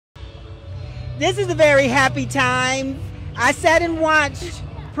This is a very happy time. I sat and watched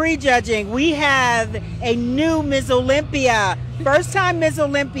prejudging. We have a new Miss Olympia, first time Miss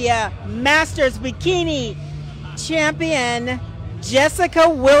Olympia Masters Bikini champion, Jessica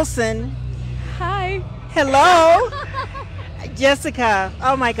Wilson. Hi. Hello. Jessica,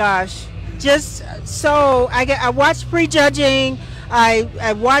 oh my gosh. Just so, I watched prejudging.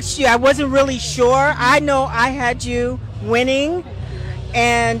 I watched you. I wasn't really sure. I know I had you winning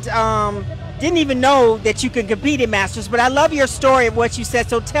and didn't even know that you could compete in Masters, but I love your story of what you said.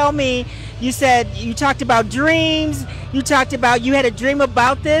 So tell me, you said you talked about dreams, you talked about you had a dream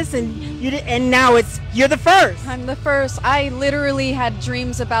about this, and now you're the first. I'm the first. I literally had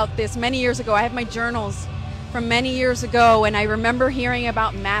dreams about this many years ago. I have my journals from many years ago, and I remember hearing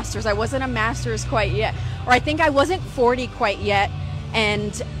about Masters. I wasn't a Masters quite yet, or I think I wasn't 40 quite yet,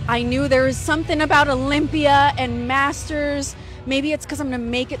 and I knew there was something about Olympia and Masters. Maybe it's because I'm going to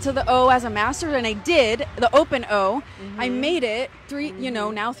make it to the O as a master, and I did, the Open O. I made it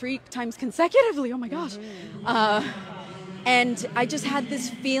now 3 times consecutively. Oh my gosh. And I just had this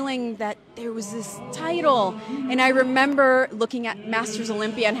feeling that there was this title. And I remember looking at Masters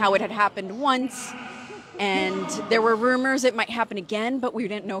Olympia and how it had happened once. And there were rumors it might happen again, but we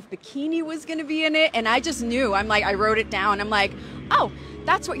didn't know if Bikini was going to be in it. And I just knew. I wrote it down. I'm like, oh,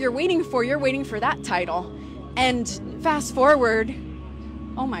 that's what you're waiting for. You're waiting for that title. And fast forward,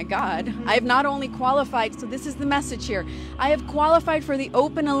 oh my God, I have not only qualified, so this is the message here, I have qualified for the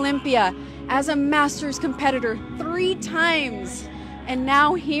Open Olympia as a Masters competitor 3 times. And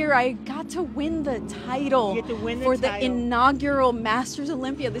now here I got to win the title for the inaugural Masters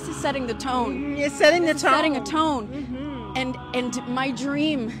Olympia. This is setting the tone. It's setting the tone. Setting a tone. And my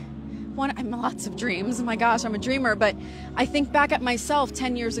dream, I have lots of dreams. Oh my gosh, I'm a dreamer. But I think back at myself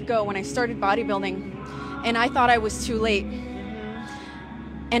 10 years ago when I started bodybuilding, and I thought I was too late.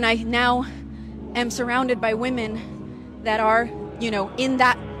 And I now am surrounded by women that are, in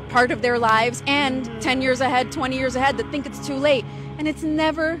that part of their lives and 10 years ahead, 20 years ahead that think it's too late. And it's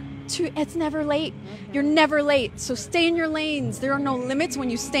never late. You're never late. So stay in your lanes. There are no limits when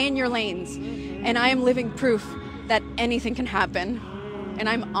you stay in your lanes. And I am living proof that anything can happen. And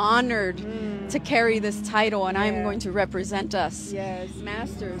I'm honored to carry this title, and I'm going to represent us. Yes.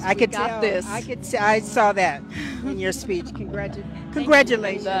 Masters, I could got tell. this. I saw that in your speech.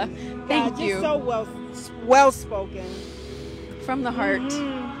 Congratulations. Thank you. Just so well spoken. From the heart.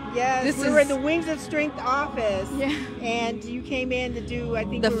 Yes. We were in the Wings of Strength office. Yeah. And you came in to do, I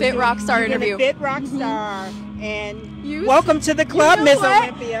think, the Fit Rockstar interview. The Fit Rockstar. And welcome to the club, Miss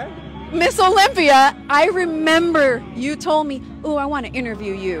Olympia. Miss Olympia, I remember you told me, oh, I want to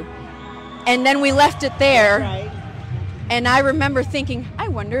interview you. And then we left it there. Right. And I remember thinking, I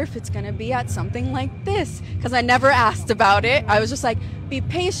wonder if it's going to be at something like this. Because I never asked about it. I was just like, be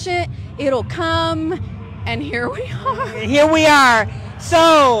patient, it'll come. And here we are. Here we are.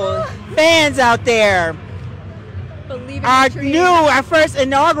 So, fans out there, believe in our first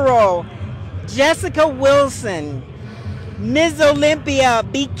inaugural, Jessica Wilson, Miss Olympia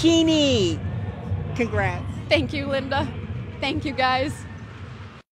Bikini. Congrats. Thank you, Linda. Thank you, guys.